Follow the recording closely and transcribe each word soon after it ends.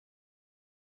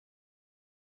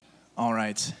All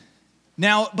right.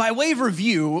 Now, by way of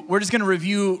review, we're just going to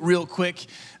review real quick.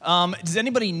 Does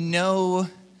anybody know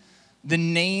the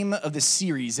name of the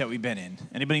series that we've been in?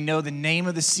 Anybody know the name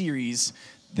of the series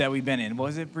that we've been in? What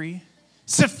was it, Bree?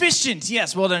 Sufficient.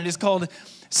 Yes, well done. It is called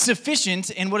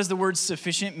Sufficient. And what does the word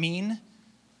sufficient mean?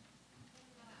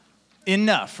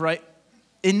 Enough, right?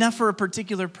 Enough for a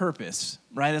particular purpose,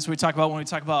 right? That's what we talk about when we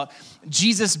talk about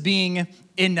Jesus being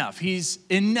enough. He's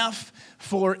enough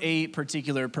for a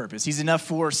particular purpose. He's enough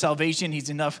for salvation.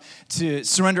 He's enough to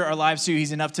surrender our lives to.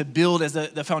 He's enough to build as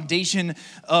the foundation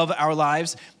of our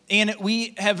lives. And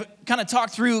we have kind of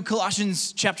talked through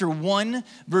Colossians chapter 1,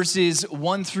 verses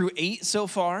 1 through 8 so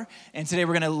far. And today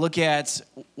we're going to look at,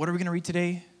 what are we going to read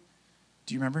today?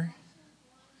 Do you remember?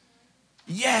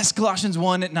 Yes, Colossians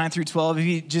 1, 9 through 12. If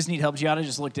you just need help, you ought to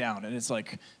just look down, and it's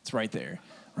right there,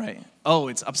 right? Oh,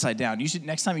 it's upside down.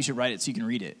 Next time you should write it so you can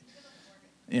read it.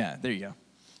 Yeah, there you go.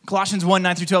 Colossians 1,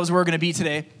 9 through 12 is where we're going to be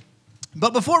today.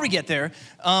 But before we get there,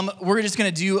 we're just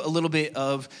going to do a little bit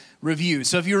of review.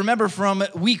 So if you remember from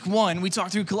week 1, we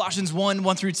talked through Colossians 1,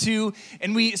 1 through 2,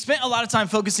 and we spent a lot of time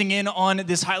focusing in on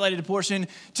this highlighted portion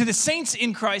to the saints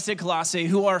in Christ at Colossae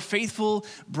who are faithful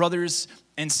brothers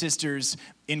and sisters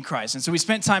in Christ. And so we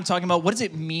spent time talking about what does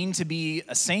it mean to be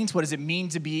a saint? What does it mean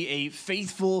to be a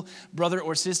faithful brother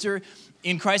or sister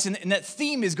in Christ? And that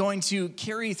theme is going to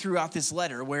carry throughout this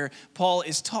letter where Paul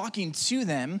is talking to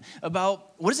them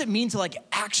about what does it mean to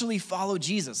actually follow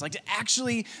Jesus? To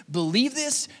actually believe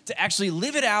this, to actually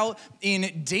live it out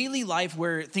in daily life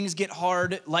where things get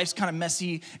hard, life's kind of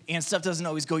messy, and stuff doesn't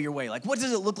always go your way. What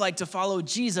does it look like to follow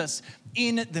Jesus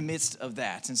in the midst of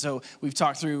that? And so we've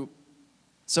talked through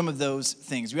some of those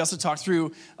things. We also talked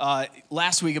through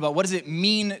last week about what does it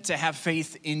mean to have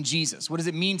faith in Jesus? What does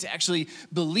it mean to actually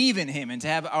believe in him and to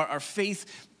have our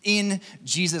faith in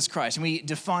Jesus Christ? And we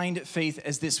defined faith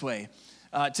as this way,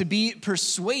 to be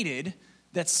persuaded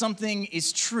that something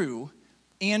is true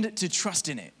and to trust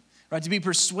in it, right? To be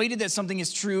persuaded that something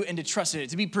is true and to trust in it.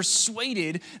 To be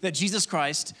persuaded that Jesus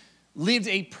Christ lived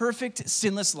a perfect,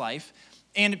 sinless life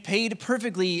and paid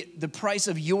perfectly the price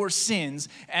of your sins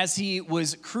as he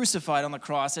was crucified on the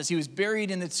cross, as he was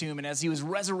buried in the tomb, and as he was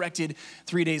resurrected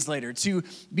 3 days later. To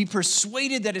be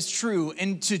persuaded that it's true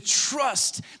and to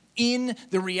trust in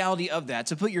the reality of that,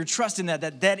 to put your trust in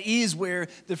that is where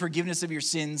the forgiveness of your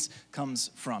sins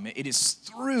comes from. It is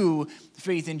through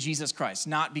faith in Jesus Christ,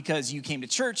 not because you came to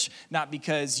church, not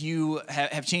because you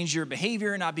have changed your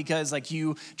behavior, not because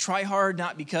you try hard,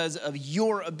 not because of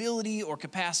your ability or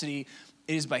capacity.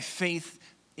 It is by faith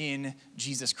in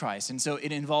Jesus Christ. And so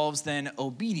it involves then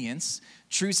obedience.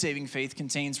 True saving faith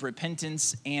contains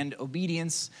repentance and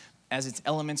obedience as its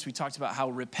elements. We talked about how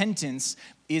repentance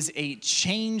is a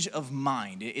change of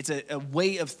mind. It's a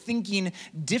way of thinking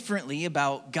differently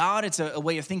about God. It's a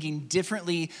way of thinking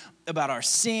differently about our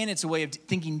sin. It's a way of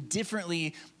thinking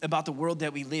differently about the world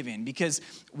that we live in. Because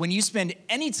when you spend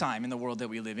any time in the world that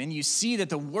we live in, you see that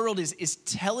the world is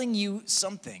telling you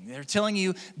something. They're telling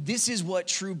you this is what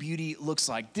true beauty looks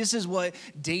like. This is what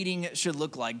dating should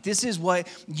look like. This is what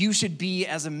you should be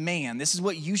as a man. This is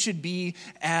what you should be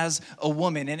as a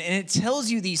woman. And it tells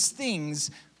you these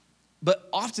things, but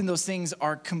often those things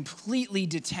are completely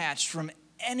detached from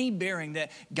any bearing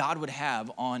that God would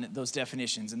have on those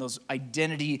definitions and those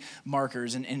identity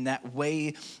markers and that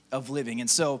way of living. And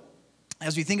so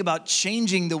as we think about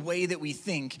changing the way that we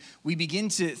think, we begin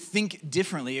to think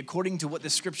differently according to what the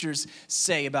scriptures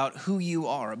say about who you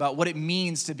are, about what it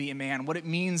means to be a man, what it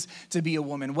means to be a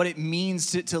woman, what it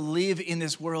means to live in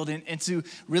this world and to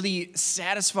really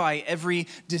satisfy every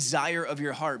desire of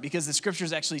your heart. Because the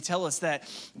scriptures actually tell us that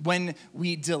when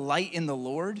we delight in the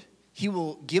Lord, he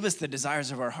will give us the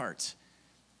desires of our heart.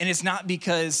 And it's not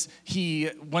because he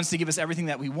wants to give us everything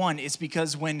that we want. It's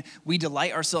because when we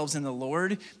delight ourselves in the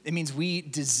Lord, it means we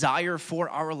desire for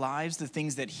our lives the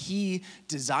things that he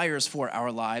desires for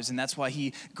our lives. And that's why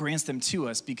he grants them to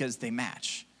us, because they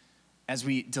match as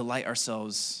we delight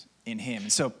ourselves in him.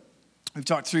 And so we've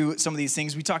talked through some of these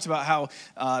things. We talked about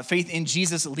how faith in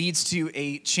Jesus leads to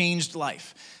a changed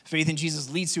life. Faith in Jesus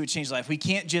leads to a changed life. We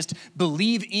can't just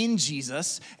believe in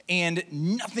Jesus and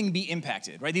nothing be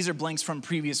impacted, right? These are blanks from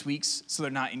previous weeks, so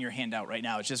they're not in your handout right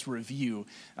now. It's just review.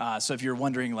 So if you're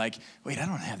wondering wait, I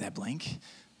don't have that blank,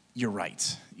 you're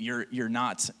right. You're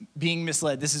not being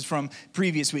misled. This is from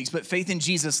previous weeks. But faith in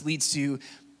Jesus leads to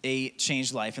a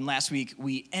changed life. And last week,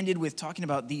 we ended with talking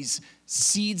about these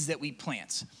seeds that we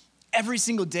plant. Every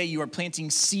single day you are planting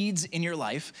seeds in your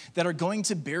life that are going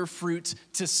to bear fruit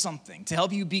to something, to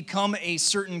help you become a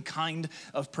certain kind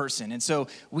of person. And so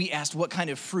we asked, what kind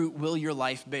of fruit will your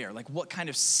life bear? Like, what kind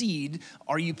of seed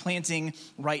are you planting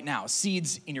right now?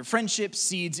 Seeds in your friendship,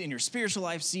 seeds in your spiritual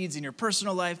life, seeds in your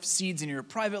personal life, seeds in your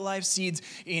private life, seeds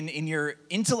in your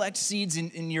intellect, seeds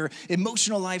in your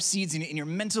emotional life, seeds in your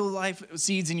mental life,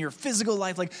 seeds in your physical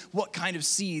life. Like, what kind of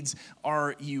seeds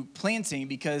are you planting?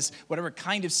 Because whatever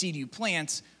kind of seed you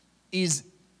plant is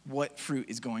what fruit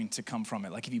is going to come from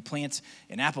it. Like, if you plant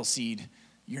an apple seed,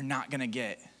 you're not going to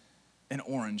get an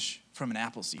orange from an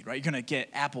apple seed, right? You're going to get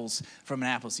apples from an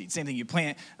apple seed. Same thing, you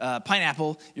plant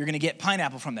pineapple, you're going to get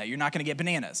pineapple from that. You're not going to get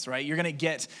bananas, right? You're going to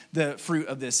get the fruit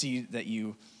of the seed that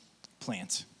you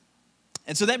plant.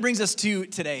 And so that brings us to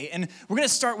today. And we're going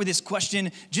to start with this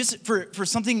question just for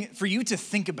something for you to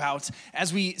think about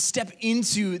as we step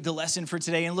into the lesson for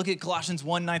today and look at Colossians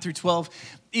 1, 9 through 12,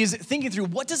 is thinking through,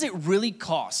 what does it really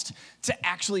cost to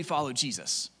actually follow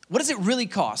Jesus? What does it really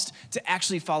cost to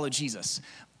actually follow Jesus?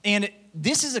 And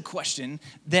this is a question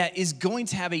that is going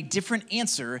to have a different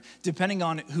answer depending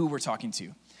on who we're talking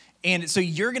to. And so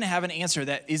you're going to have an answer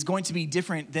that is going to be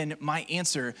different than my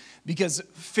answer, because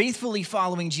faithfully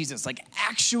following Jesus, like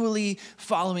actually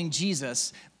following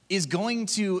Jesus, is going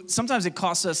to, sometimes it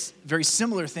costs us very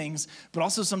similar things, but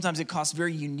also sometimes it costs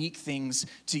very unique things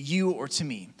to you or to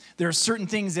me. There are certain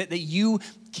things that you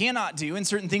cannot do and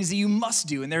certain things that you must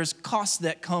do, and there's costs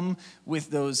that come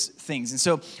with those things. And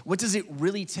so what does it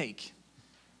really take,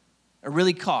 or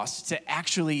really cost, to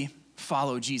actually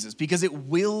follow Jesus? Because it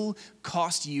will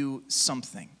cost you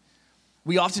something.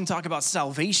 We often talk about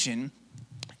salvation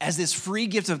as this free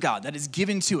gift of God that is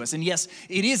given to us. And yes,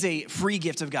 it is a free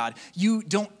gift of God. You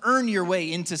don't earn your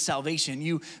way into salvation.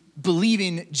 You believe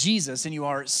in Jesus and you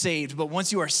are saved. But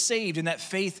once you are saved and that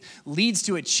faith leads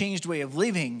to a changed way of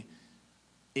living,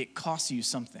 it costs you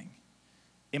something.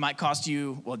 It might cost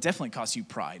you, well, it definitely costs you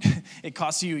pride. It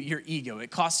costs you your ego. It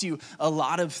costs you a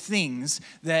lot of things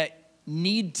that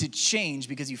need to change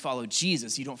because you follow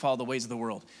Jesus. You don't follow the ways of the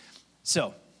world.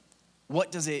 So, what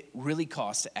does it really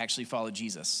cost to actually follow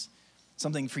Jesus?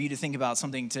 Something for you to think about,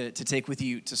 something to take with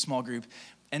you to small group.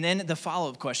 And then the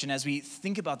follow-up question, as we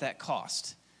think about that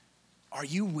cost, are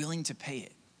you willing to pay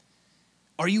it?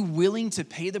 Are you willing to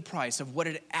pay the price of what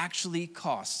it actually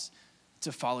costs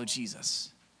to follow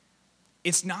Jesus?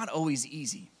 It's not always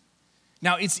easy.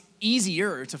 Now, it's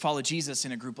easier to follow Jesus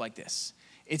in a group like this.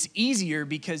 It's easier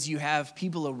because you have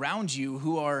people around you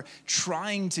who are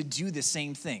trying to do the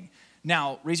same thing.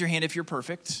 Now, raise your hand if you're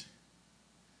perfect.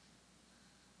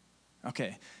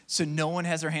 Okay, so no one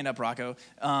has their hand up, Rocco.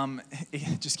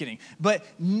 Just kidding. But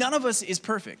none of us is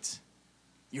perfect.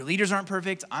 Your leaders aren't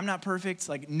perfect. I'm not perfect.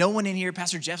 Like, no one in here,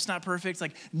 Pastor Jeff's not perfect.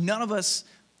 Like, none of us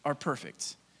are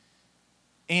perfect.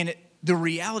 And the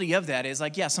reality of that is,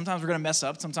 like, yeah, sometimes we're going to mess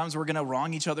up. Sometimes we're going to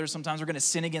wrong each other. Sometimes we're going to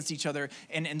sin against each other.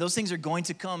 And those things are going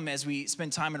to come as we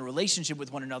spend time in a relationship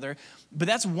with one another. But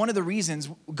that's one of the reasons,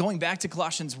 going back to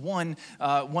Colossians 1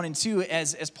 and 2,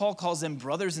 as Paul calls them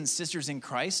brothers and sisters in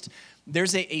Christ,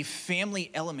 there's a family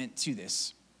element to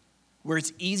this, where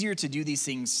it's easier to do these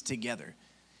things together.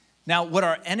 Now, what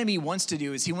our enemy wants to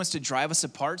do is he wants to drive us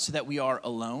apart so that we are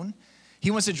alone.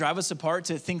 He wants to drive us apart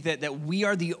to think that we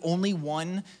are the only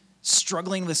one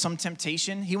struggling with some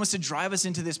temptation. He wants to drive us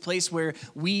into this place where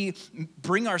we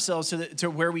bring ourselves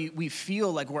to where we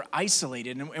feel like we're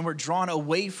isolated and we're drawn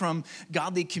away from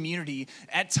godly community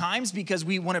at times because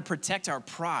we want to protect our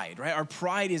pride, right? Our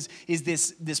pride is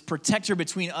this protector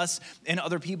between us and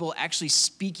other people actually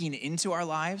speaking into our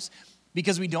lives,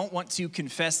 because we don't want to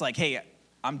confess, like, hey,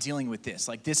 I'm dealing with this.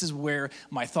 Like, this is where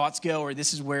my thoughts go, or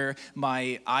this is where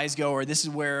my eyes go, or this is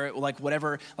where, like,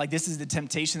 whatever, like, this is the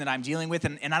temptation that I'm dealing with.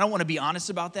 And I don't want to be honest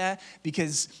about that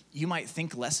because you might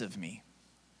think less of me,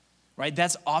 right?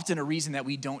 That's often a reason that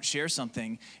we don't share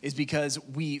something, is because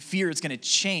we fear it's going to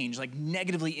change, like,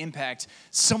 negatively impact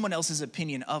someone else's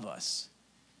opinion of us.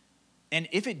 And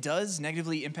if it does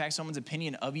negatively impact someone's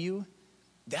opinion of you,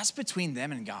 that's between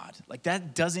them and God. Like,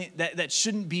 that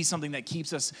shouldn't be something that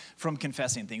keeps us from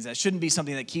confessing things. That shouldn't be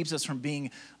something that keeps us from being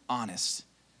honest.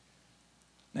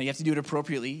 Now, you have to do it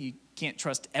appropriately. You can't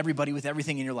trust everybody with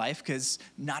everything in your life, because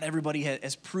not everybody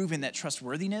has proven that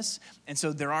trustworthiness. And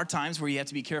so there are times where you have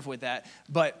to be careful with that.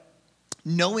 But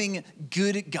knowing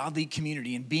good, godly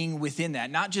community and being within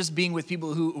that, not just being with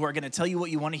people who are going to tell you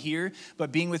what you want to hear,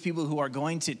 but being with people who are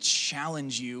going to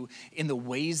challenge you in the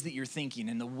ways that you're thinking,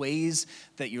 in the ways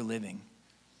that you're living.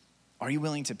 Are you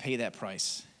willing to pay that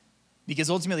price?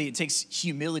 Because ultimately it takes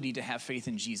humility to have faith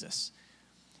in Jesus.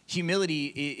 Humility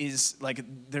is like,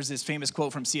 there's this famous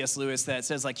quote from C.S. Lewis that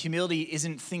says, like, humility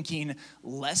isn't thinking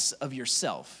less of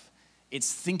yourself.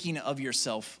 It's thinking of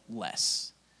yourself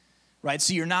less, right?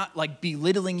 So you're not like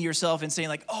belittling yourself and saying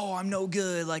like, oh, I'm no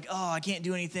good. Like, oh, I can't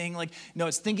do anything. Like, no,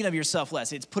 it's thinking of yourself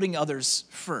less. It's putting others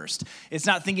first. It's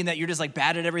not thinking that you're just like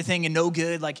bad at everything and no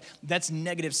good. Like, that's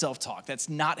negative self-talk. That's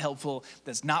not helpful.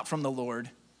 That's not from the Lord.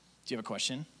 Do you have a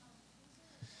question?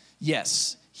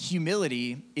 Yes.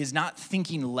 Humility is not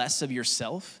thinking less of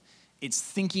yourself. It's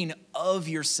thinking of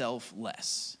yourself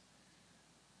less,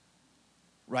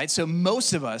 right? So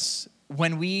most of us,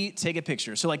 when we take a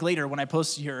picture, so like later when I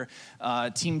post your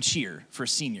team cheer for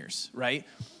seniors, right?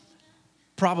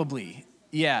 Probably,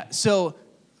 yeah. So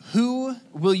who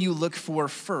will you look for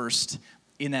first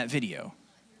in that video?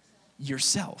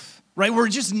 Yourself, right? We're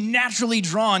just naturally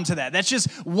drawn to that. That's just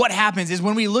what happens is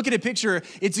when we look at a picture,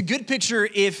 it's a good picture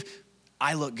if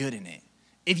I look good in it.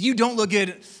 If you don't look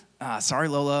good, sorry,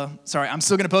 Lola. Sorry, I'm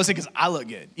still going to post it because I look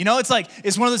good. You know, it's like,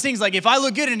 it's one of those things like if I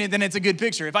look good in it, then it's a good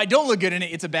picture. If I don't look good in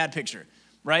it, it's a bad picture,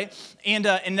 right? And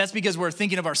that's because we're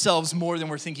thinking of ourselves more than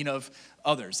we're thinking of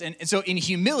others. And so in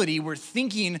humility, we're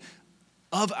thinking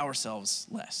of ourselves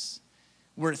less.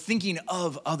 We're thinking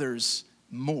of others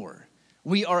more.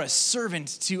 We are a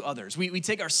servant to others. We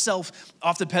take ourselves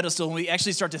off the pedestal and we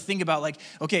actually start to think about like,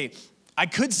 okay, I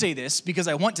could say this because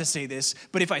I want to say this,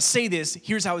 but if I say this,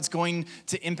 here's how it's going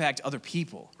to impact other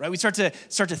people, right? We start to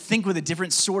think with a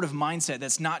different sort of mindset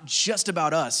that's not just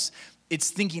about us. It's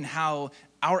thinking how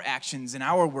our actions and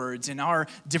our words and our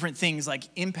different things like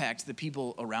impact the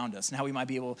people around us and how we might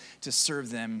be able to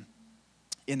serve them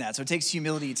in that. So it takes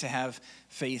humility to have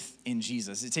faith in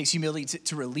Jesus. It takes humility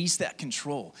to release that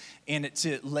control and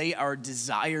to lay our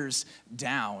desires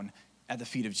down at the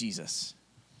feet of Jesus.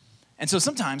 And so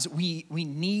sometimes we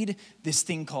need this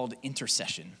thing called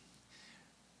intercession.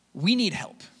 We need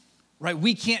help, right?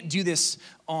 We can't do this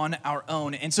on our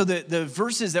own. And so the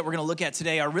verses that we're going to look at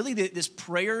today are really this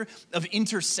prayer of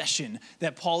intercession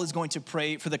that Paul is going to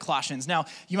pray for the Colossians. Now,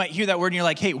 you might hear that word and you're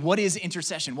like, hey, what is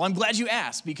intercession? Well, I'm glad you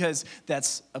asked because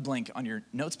that's a blank on your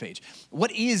notes page.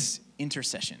 What is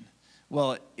intercession?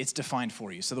 Well, it's defined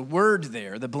for you. So the word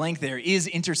there, the blank there, is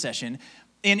intercession.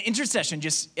 And intercession,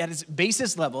 just at its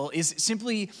basis level, is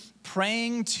simply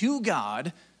praying to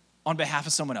God on behalf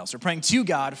of someone else or praying to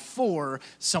God for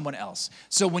someone else.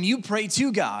 So when you pray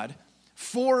to God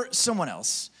for someone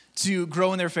else to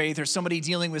grow in their faith or somebody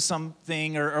dealing with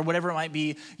something or whatever it might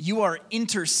be, you are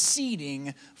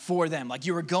interceding for them. Like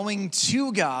you are going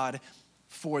to God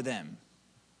for them.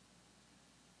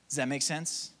 Does that make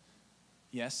sense?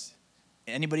 Yes?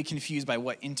 Anybody confused by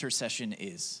what intercession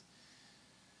is?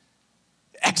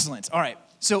 Excellent. All right.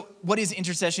 So what is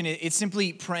intercession? It's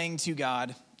simply praying to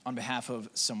God on behalf of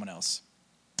someone else.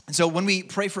 And so when we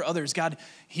pray for others, God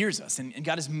hears us and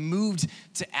God is moved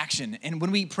to action. And when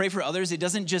we pray for others, it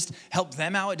doesn't just help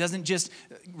them out. It doesn't just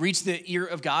reach the ear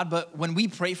of God. But when we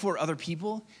pray for other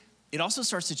people, it also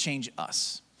starts to change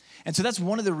us. And so that's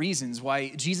one of the reasons why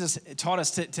Jesus taught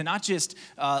us to not just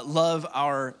love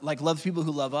people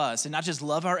who love us and not just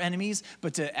love our enemies,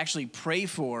 but to actually pray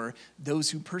for those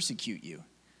who persecute you.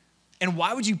 And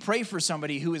why would you pray for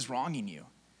somebody who is wronging you?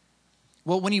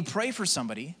 Well, when you pray for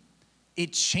somebody,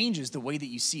 it changes the way that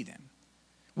you see them.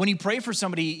 When you pray for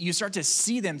somebody, you start to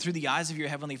see them through the eyes of your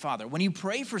Heavenly Father. When you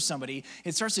pray for somebody,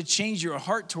 it starts to change your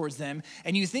heart towards them,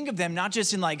 and you think of them not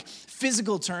just in like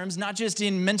physical terms, not just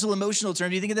in mental, emotional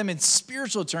terms, you think of them in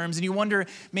spiritual terms, and you wonder,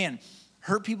 man,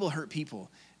 hurt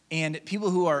people. And people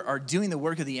who are doing the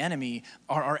work of the enemy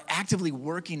are actively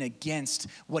working against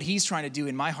what he's trying to do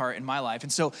in my heart and my life.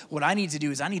 And so what I need to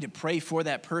do is I need to pray for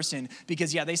that person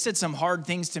because, yeah, they said some hard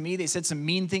things to me. They said some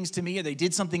mean things to me or they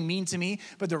did something mean to me.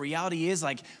 But the reality is,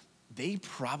 like, they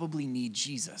probably need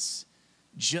Jesus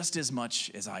just as much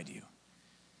as I do.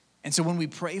 And so when we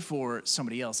pray for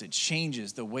somebody else, it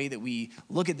changes the way that we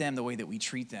look at them, the way that we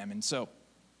treat them. And so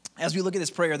as we look at this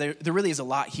prayer, there really is a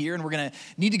lot here, and we're going to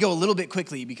need to go a little bit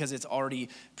quickly because it's already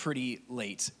pretty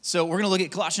late. So we're going to look at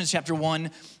Colossians chapter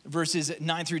 1, verses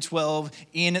 9 through 12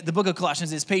 in the book of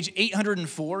Colossians. It's page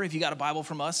 804 if you got a Bible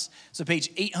from us. So page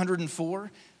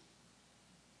 804.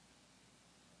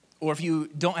 Or if you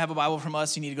don't have a Bible from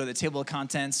us, you need to go to the table of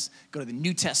contents, go to the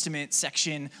New Testament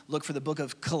section, look for the book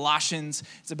of Colossians.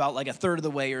 It's about like a third of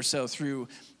the way or so through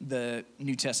the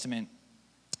New Testament.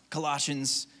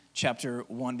 Colossians chapter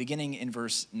 1, beginning in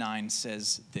verse 9,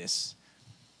 says this.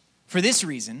 For this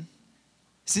reason,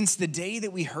 since the day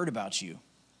that we heard about you,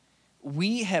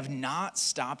 we have not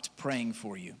stopped praying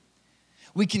for you.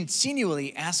 We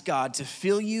continually ask God to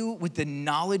fill you with the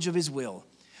knowledge of his will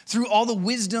through all the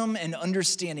wisdom and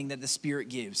understanding that the Spirit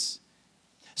gives,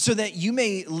 so that you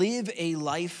may live a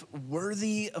life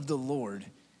worthy of the Lord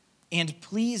and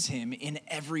please him in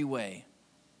every way,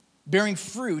 bearing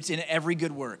fruit in every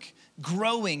good work,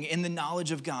 growing in the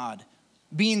knowledge of God,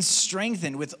 being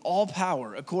strengthened with all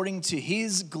power according to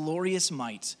his glorious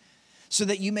might, so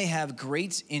that you may have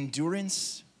great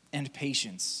endurance and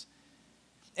patience,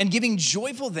 and giving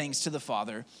joyful thanks to the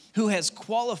Father who has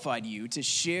qualified you to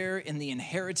share in the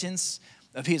inheritance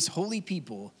of his holy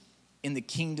people in the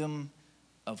kingdom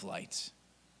of light.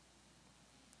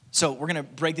 So we're going to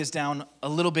break this down a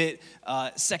little bit,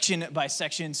 section by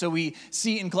section. So we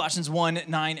see in Colossians 1,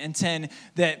 9, and 10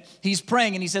 that he's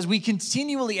praying and he says, we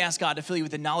continually ask God to fill you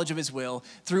with the knowledge of his will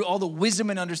through all the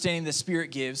wisdom and understanding the Spirit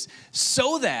gives,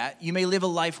 so that you may live a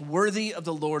life worthy of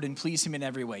the Lord and please him in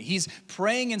every way. He's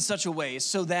praying in such a way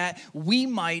so that we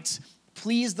might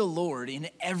please the Lord in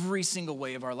every single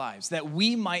way of our lives, that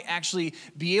we might actually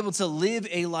be able to live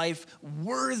a life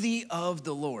worthy of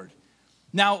the Lord.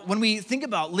 Now, when we think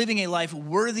about living a life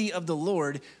worthy of the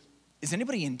Lord, is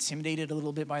anybody intimidated a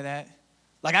little bit by that?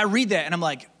 Like, I read that and I'm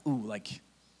like, ooh, like,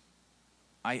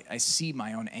 I see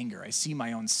my own anger. I see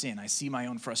my own sin. I see my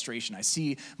own frustration. I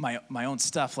see my own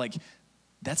stuff. Like,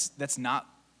 that's not,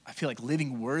 I feel like,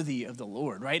 living worthy of the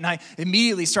Lord, right? And I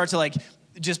immediately start to, like,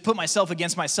 just put myself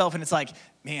against myself, and it's like,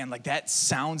 man, like, that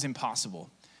sounds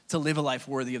impossible to live a life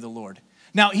worthy of the Lord.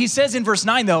 Now, he says in verse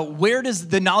 9, though, where does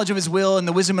the knowledge of his will and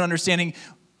the wisdom and understanding,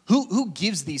 who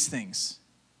gives these things?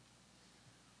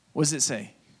 What does it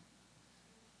say?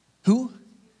 Who?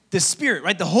 The Spirit,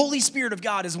 right? The Holy Spirit of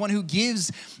God is one who gives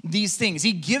these things.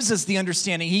 He gives us the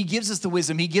understanding. He gives us the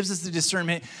wisdom. He gives us the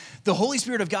discernment. The Holy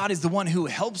Spirit of God is the one who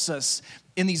helps us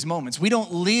in these moments. We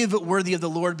don't live worthy of the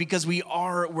Lord because we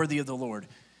are worthy of the Lord.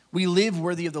 We live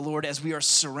worthy of the Lord as we are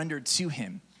surrendered to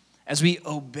him, as we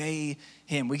obey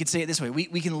him. We could say it this way.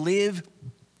 We can live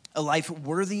a life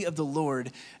worthy of the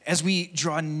Lord as we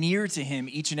draw near to him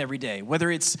each and every day, whether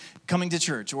it's coming to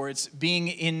church, or it's being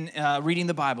in reading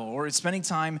the Bible, or it's spending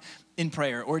time in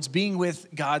prayer, or it's being with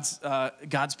God's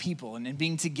people and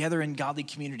being together in godly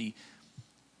community.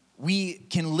 We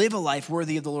can live a life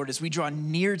worthy of the Lord as we draw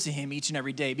near to him each and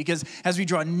every day, because as we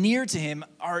draw near to him,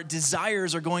 our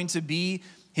desires are going to be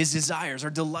his desires. Our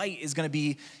delight is going to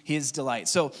be his delight.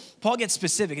 So Paul gets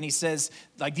specific and he says,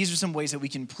 like, these are some ways that we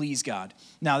can please God.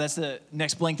 Now, that's the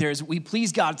next blank there, is we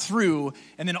please God through,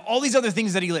 and then all these other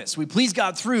things that he lists. We please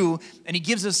God through, and he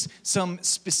gives us some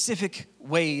specific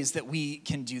ways that we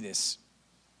can do this.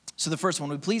 So the first one,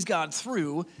 we please God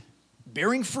through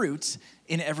bearing fruit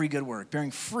in every good work.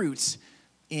 Bearing fruit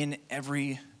in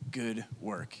every good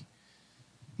work.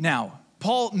 Now,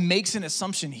 Paul makes an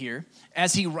assumption here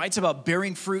as he writes about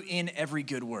bearing fruit in every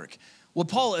good work. What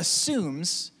Paul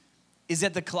assumes is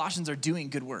that the Colossians are doing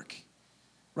good work,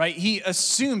 right? He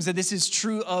assumes that this is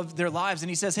true of their lives. And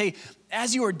he says, hey,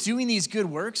 as you are doing these good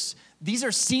works, these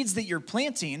are seeds that you're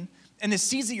planting. And the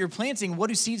seeds that you're planting, what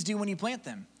do seeds do when you plant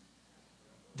them?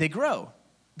 They grow.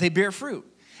 They bear fruit.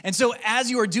 And so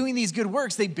as you are doing these good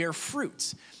works, they bear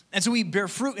fruit. And so we bear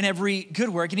fruit in every good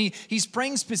work. And he's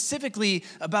praying specifically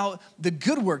about the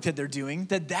good work that they're doing,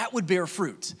 that would bear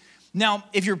fruit. Now,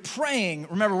 if you're praying,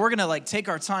 remember, we're going to take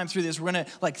our time through this. We're going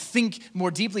to think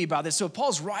more deeply about this. So if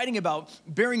Paul's writing about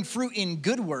bearing fruit in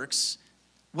good works,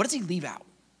 what does he leave out?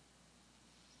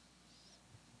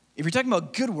 If you're talking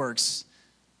about good works,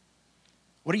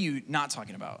 what are you not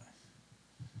talking about?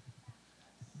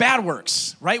 Bad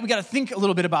works, right? We got to think a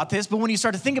little bit about this, but when you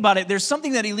start to think about it, there's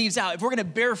something that he leaves out. If we're going to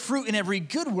bear fruit in every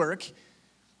good work,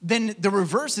 then the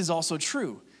reverse is also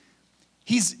true.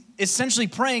 He's essentially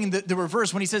praying the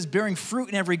reverse when he says bearing fruit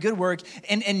in every good work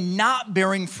and not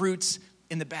bearing fruits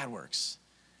in the bad works,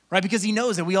 right? Because he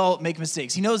knows that we all make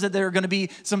mistakes. He knows that there are going to be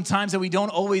some times that we don't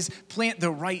always plant the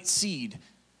right seed.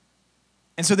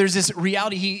 And so there's this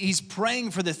reality. He's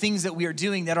praying for the things that we are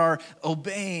doing that are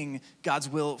obeying God's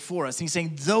will for us. And he's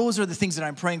saying, those are the things that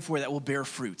I'm praying for that will bear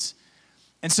fruit.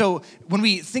 And so when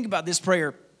we think about this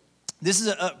prayer, this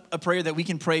is a prayer that we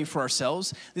can pray for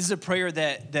ourselves. This is a prayer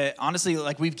that honestly,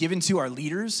 like, we've given to our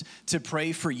leaders to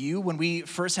pray for you. When we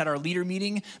first had our leader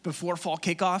meeting before fall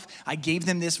kickoff, I gave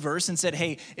them this verse and said,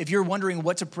 hey, if you're wondering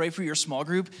what to pray for your small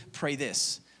group, pray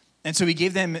this. And so we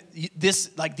gave them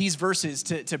these verses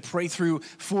to pray through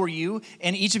for you.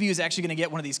 And each of you is actually going to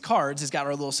get one of these cards. It's got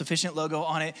our little Sufficient logo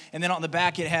on it. And then on the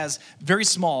back, it has, very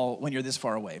small when you're this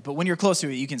far away, but when you're close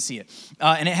to it, you can see it.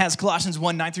 And it has Colossians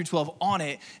 1, 9 through 12 on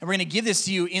it. And we're going to give this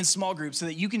to you in small groups so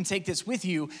that you can take this with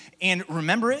you and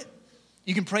remember it.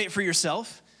 You can pray it for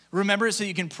yourself. Remember, so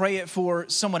you can pray it for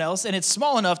someone else. And it's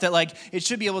small enough that like it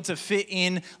should be able to fit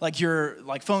in like your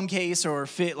like phone case or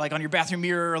fit like on your bathroom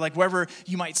mirror or like wherever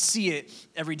you might see it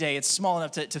every day. It's small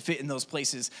enough to fit in those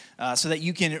places so that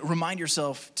you can remind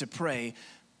yourself to pray.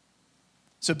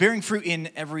 So bearing fruit in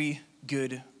every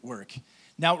good work.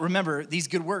 Now remember, these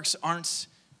good works aren't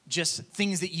just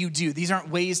things that you do. These aren't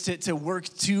ways to work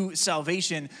to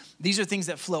salvation. These are things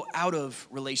that flow out of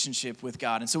relationship with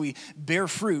God. And so we bear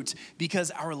fruit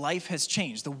because our life has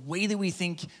changed. The way that we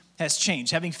think has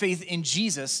changed. Having faith in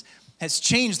Jesus has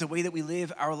changed the way that we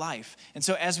live our life. And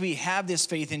so as we have this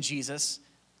faith in Jesus,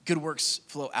 good works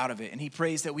flow out of it. And he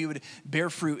prays that we would bear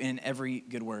fruit in every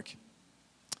good work.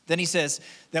 Then he says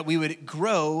that we would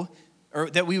grow, or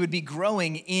that we would be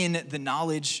growing in the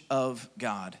knowledge of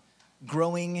God.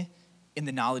 Growing in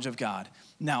the knowledge of God.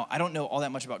 Now, I don't know all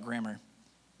that much about grammar,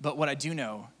 but what I do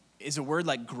know is a word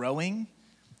like growing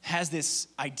has this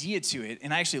idea to it,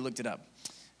 and I actually looked it up.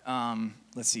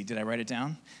 Let's see, did I write it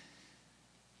down?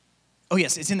 Oh,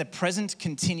 yes, it's in the present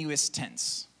continuous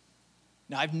tense.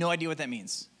 Now, I have no idea what that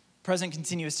means. Present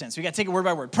continuous tense. We got to take it word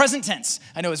by word. Present tense,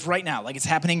 I know it's right now, like it's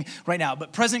happening right now.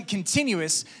 But present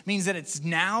continuous means that it's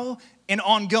now and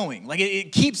ongoing. Like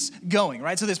it keeps going,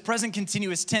 right? So this present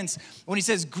continuous tense, when he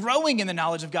says growing in the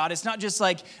knowledge of God, it's not just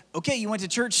like, okay, you went to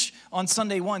church on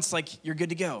Sunday once, like you're good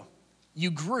to go.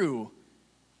 You grew.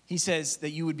 He says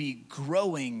that you would be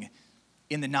growing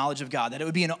in the knowledge of God, that it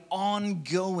would be an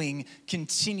ongoing,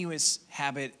 continuous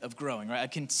habit of growing, right? A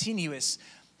continuous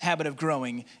habit of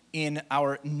growing in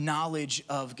our knowledge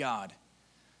of God.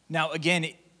 Now, again,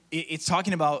 it's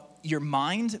talking about your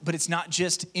mind, but it's not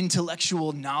just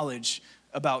intellectual knowledge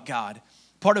about God.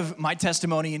 Part of my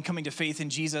testimony in coming to faith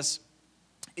in Jesus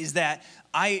is that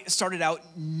I started out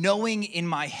knowing in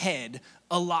my head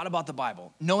a lot about the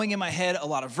Bible, knowing in my head a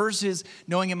lot of verses,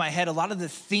 knowing in my head a lot of the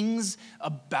things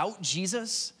about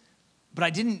Jesus, but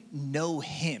I didn't know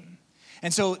him.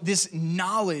 And so this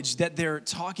knowledge that they're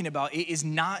talking about is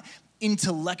not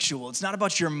intellectual. It's not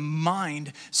about your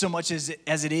mind so much as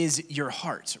it is your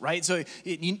heart, right? So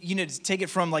you need to take it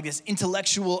from like this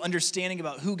intellectual understanding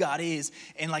about who God is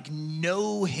and like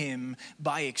know him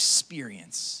by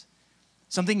experience.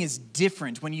 Something is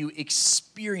different when you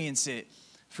experience it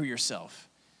for yourself.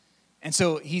 And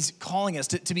so he's calling us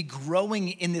to be growing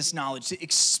in this knowledge, to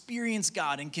experience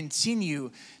God and continue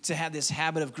to have this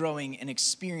habit of growing and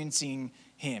experiencing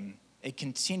him, a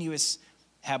continuous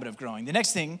habit of growing. The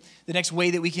next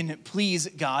way that we can please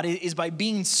God is by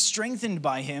being strengthened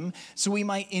by him so we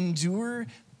might endure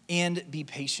and be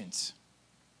patient.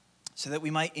 So that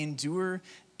we might endure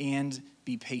and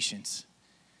be patient.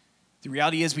 The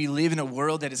reality is we live in a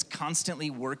world that is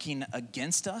constantly working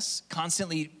against us,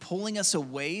 constantly pulling us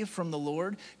away from the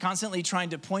Lord, constantly trying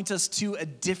to point us to a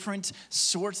different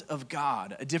sort of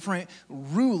God, a different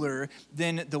ruler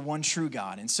than the one true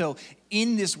God. And so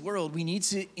in this world, we need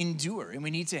to endure and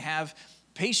we need to have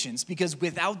patience because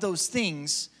without those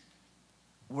things,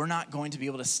 we're not going to be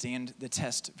able to stand the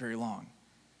test very long.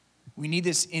 We need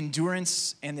this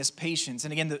endurance and this patience.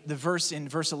 And again, the verse in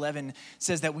verse 11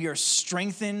 says that we are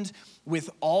strengthened with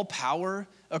all power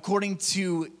according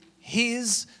to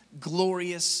his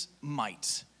glorious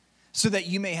might, so that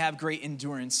you may have great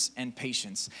endurance and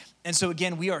patience. And so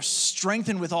again, we are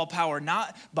strengthened with all power,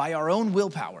 not by our own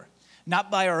willpower,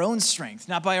 not by our own strength,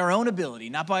 not by our own ability,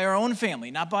 not by our own family,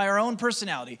 not by our own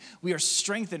personality. We are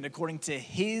strengthened according to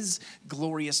his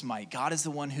glorious might. God is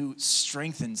the one who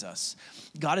strengthens us.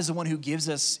 God is the one who gives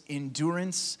us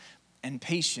endurance and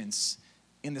patience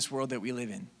in this world that we live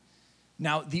in.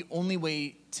 Now, the only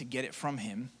way to get it from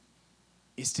him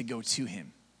is to go to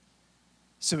him.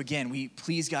 So again, we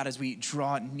please God as we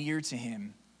draw near to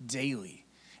him daily.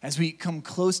 As we come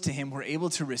close to him, we're able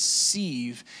to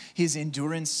receive his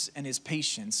endurance and his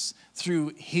patience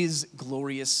through his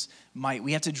glorious might.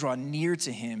 We have to draw near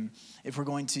to him if we're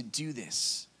going to do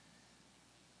this.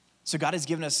 So God has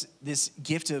given us this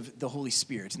gift of the Holy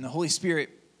Spirit. And the Holy Spirit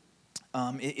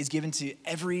is given to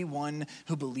everyone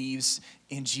who believes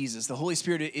in Jesus. The Holy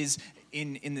Spirit is,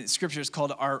 in the scriptures,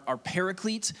 called our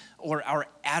paraclete or our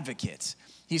advocate.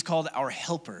 He's called our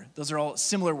helper. Those are all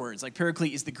similar words. Like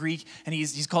paraclete is the Greek, and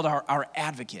he's called our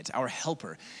advocate, our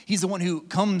helper. He's the one who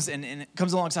comes and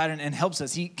comes alongside and helps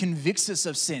us. He convicts us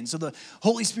of sin. So the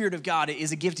Holy Spirit of God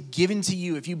is a gift given to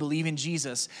you if you believe in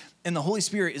Jesus. And the Holy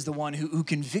Spirit is the one who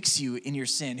convicts you in your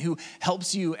sin, who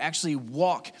helps you actually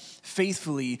walk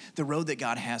faithfully the road that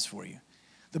God has for you.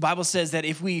 The Bible says that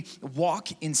if we walk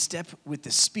in step with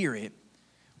the Spirit,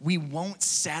 we won't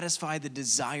satisfy the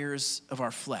desires of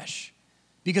our flesh,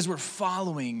 because we're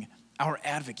following our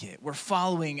advocate. We're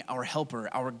following our helper,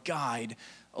 our guide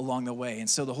along the way. And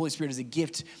so the Holy Spirit is a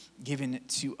gift given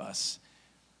to us.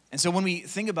 And so when we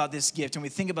think about this gift and we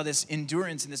think about this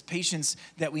endurance and this patience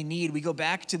that we need, we go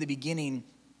back to the beginning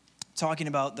talking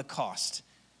about the cost.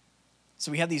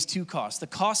 So we have these two costs. The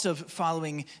cost of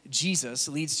following Jesus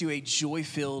leads to a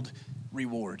joy-filled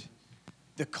reward.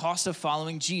 The cost of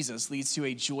following Jesus leads to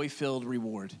a joy-filled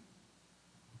reward.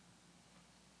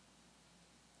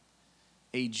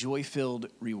 A joy-filled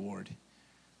reward.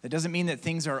 That doesn't mean that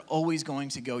things are always going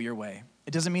to go your way.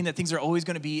 It doesn't mean that things are always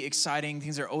going to be exciting,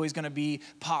 things are always going to be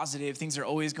positive, things are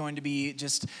always going to be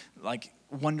just like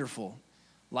wonderful.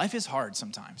 Life is hard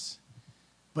sometimes.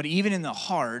 But even in the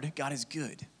hard, God is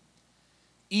good.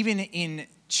 Even in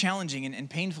challenging and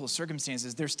painful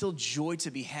circumstances, there's still joy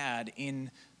to be had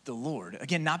in the Lord.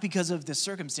 Again, not because of the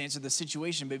circumstance or the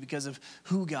situation, but because of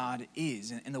who God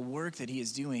is and the work that he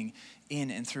is doing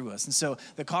in and through us. And so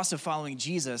the cost of following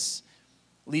Jesus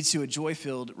leads to a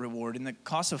joy-filled reward, and the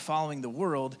cost of following the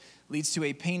world leads to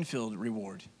a pain-filled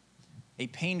reward. A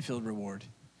pain-filled reward.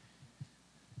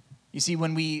 You see,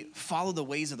 when we follow the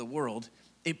ways of the world,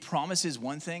 it promises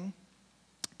one thing,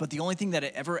 but the only thing that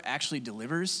it ever actually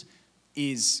delivers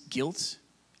is guilt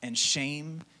and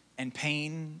shame and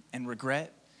pain and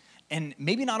regret. And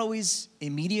maybe not always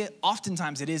immediate.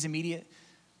 Oftentimes it is immediate,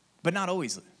 but not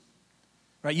always.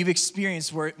 Right? You've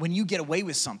experienced where when you get away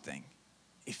with something,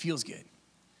 it feels good.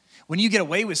 When you get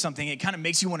away with something, it kind of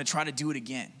makes you want to try to do it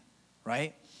again,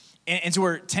 right? And so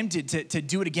we're tempted to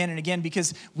do it again and again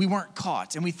because we weren't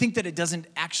caught. And we think that it doesn't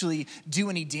actually do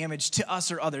any damage to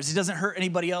us or others. It doesn't hurt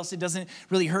anybody else. It doesn't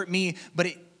really hurt me, but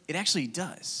it actually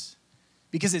does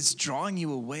because it's drawing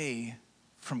you away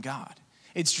from God.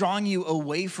 It's drawing you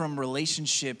away from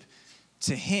relationship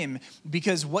to him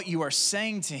because what you are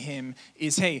saying to him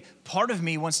is, hey, part of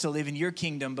me wants to live in your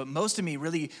kingdom, but most of me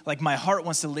really, like my heart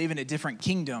wants to live in a different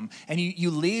kingdom. And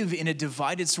you live in a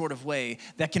divided sort of way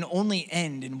that can only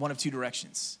end in one of two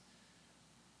directions.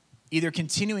 Either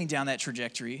continuing down that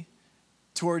trajectory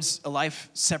towards a life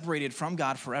separated from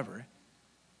God forever,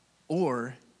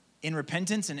 or in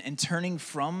repentance and turning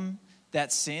from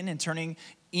that sin and turning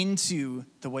into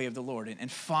the way of the Lord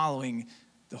and following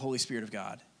the Holy Spirit of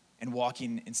God and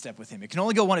walking in step with him. It can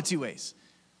only go one of two ways,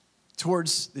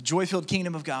 towards the joy-filled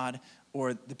kingdom of God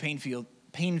or the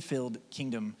pain-filled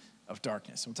kingdom of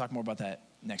darkness. We'll talk more about that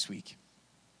next week.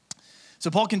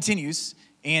 So Paul continues,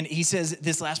 and he says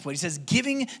this last point. He says,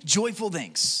 giving joyful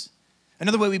thanks.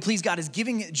 Another way we please God is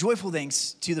giving joyful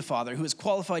thanks to the Father who has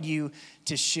qualified you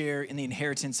to share in the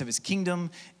inheritance of his kingdom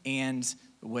and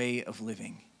the way of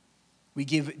living. We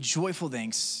give joyful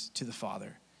thanks to the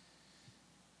Father.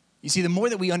 You see, the more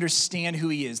that we understand who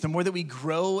he is, the more that we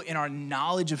grow in our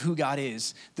knowledge of who God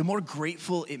is, the more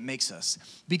grateful it makes us.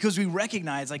 Because we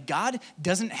recognize, like, God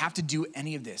doesn't have to do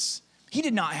any of this. He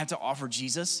did not have to offer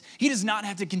Jesus. He does not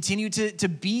have to continue to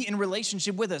be in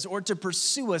relationship with us or to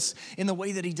pursue us in the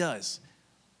way that he does.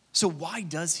 So why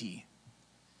does he?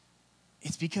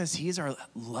 It's because he is our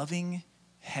loving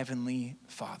heavenly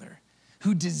Father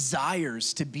who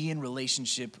desires to be in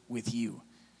relationship with you.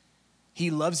 He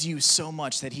loves you so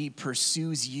much that he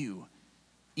pursues you,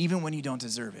 even when you don't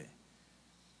deserve it.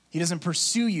 He doesn't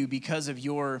pursue you because of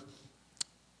your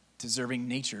deserving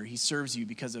nature. He serves you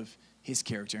because of his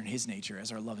character and his nature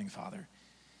as our loving Father.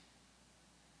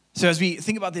 So as we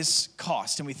think about this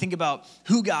cost and we think about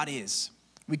who God is,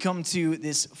 we come to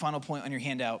this final point on your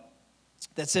handout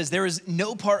that says there is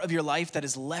no part of your life that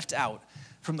is left out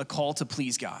from the call to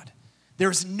please God.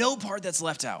 There's no part that's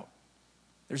left out.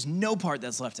 There's no part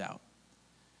that's left out.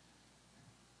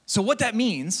 So what that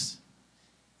means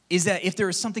is that if there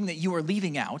is something that you are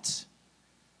leaving out,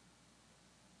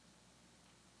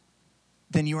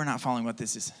 then you are not following what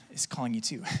this is calling you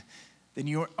to. Then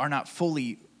you are not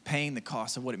fully paying the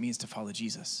cost of what it means to follow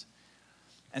Jesus.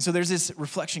 And so there's this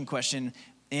reflection question,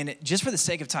 and just for the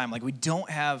sake of time, like we don't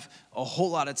have a whole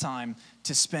lot of time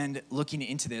to spend looking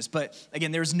into this. But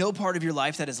again, there's no part of your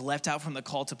life that is left out from the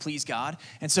call to please God.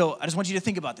 And so I just want you to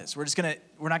think about this. We're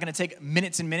not gonna take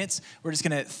minutes and minutes. We're just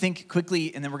gonna think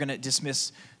quickly, and then we're gonna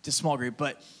dismiss to small group.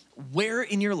 But where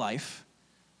in your life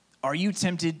are you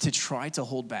tempted to try to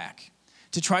hold back?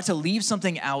 To try to leave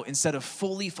something out instead of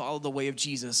fully follow the way of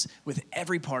Jesus with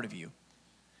every part of you?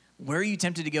 Where are you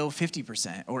tempted to go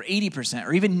 50% or 80%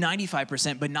 or even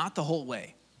 95%, but not the whole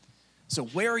way? So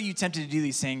where are you tempted to do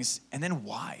these things, and then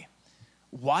why?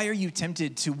 Why are you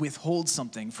tempted to withhold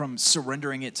something from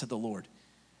surrendering it to the Lord?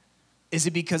 Is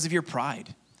it because of your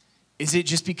pride? Is it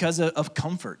just because of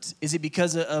comfort? Is it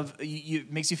because of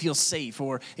it makes you feel safe,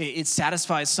 or it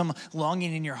satisfies some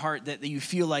longing in your heart that you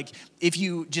feel like if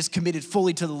you just committed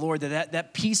fully to the Lord,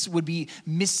 that peace would be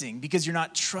missing because you're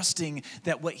not trusting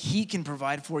that what he can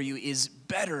provide for you is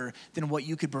better than what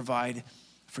you could provide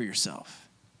for yourself?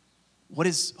 What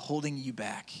is holding you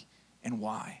back and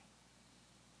why?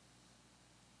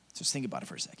 Just think about it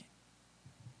for a second.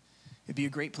 It'd be a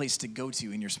great place to go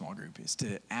to in your small group is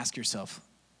to ask yourself,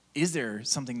 is there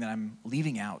something that I'm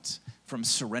leaving out from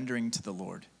surrendering to the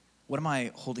Lord? What am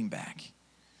I holding back?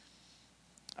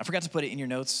 I forgot to put it in your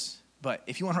notes, but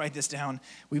if you want to write this down,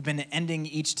 we've been ending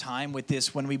each time with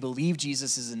this, when we believe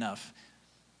Jesus is enough.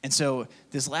 And so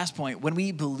this last point, when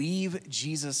we believe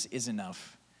Jesus is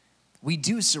enough, we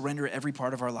do surrender every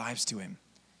part of our lives to him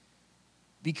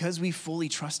because we fully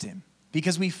trust him,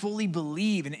 because we fully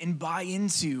believe and buy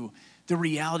into the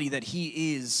reality that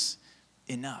he is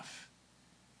enough.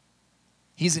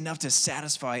 He's enough to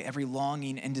satisfy every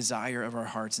longing and desire of our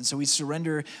hearts. And so we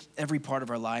surrender every part of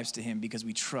our lives to him because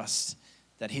we trust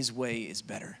that his way is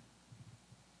better.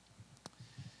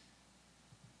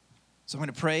 So I'm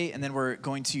going to pray, and then we're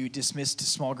going to dismiss to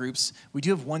small groups. We do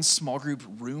have one small group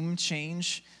room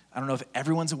change. I don't know if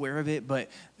everyone's aware of it, but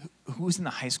who's in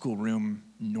the high school room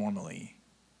normally?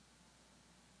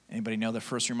 Anybody know the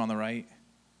first room on the right?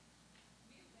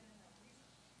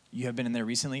 You have been in there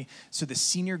recently? So the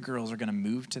senior girls are going to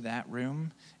move to that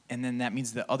room, and then that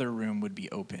means the other room would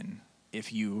be open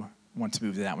if you want to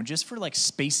move to that one, just for like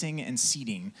spacing and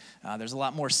seating. There's a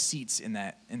lot more seats in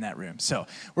that room. So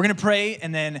we're going to pray,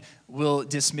 and then we'll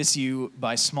dismiss you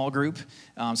by small group.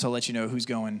 So I'll let you know who's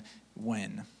going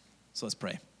when. So let's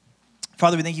pray.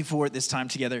 Father, we thank you for this time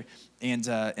together, and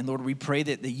Lord, we pray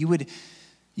that you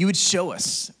would show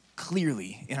us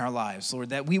clearly in our lives, Lord,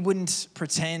 that we wouldn't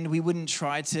pretend, we wouldn't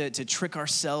try to trick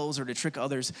ourselves or to trick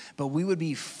others, but we would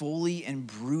be fully and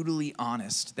brutally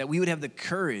honest, that we would have the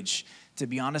courage to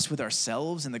be honest with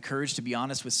ourselves and the courage to be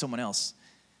honest with someone else,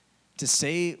 to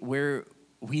say where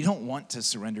we don't want to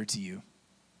surrender to you.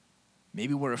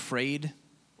 Maybe we're afraid,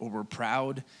 or we're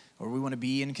proud, or we want to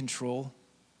be in control,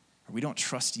 or we don't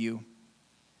trust you.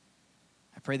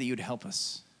 I pray that you would help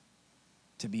us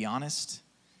to be honest,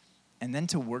 and then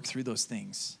to work through those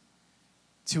things,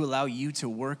 to allow you to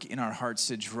work in our hearts,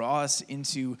 to draw us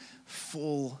into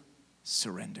full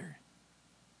surrender.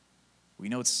 We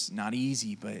know it's not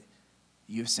easy, but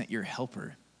you have sent your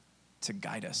helper to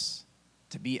guide us,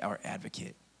 to be our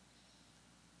advocate.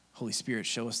 Holy Spirit,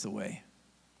 show us the way.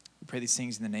 We pray these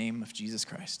things in the name of Jesus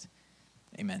Christ.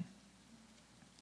 Amen.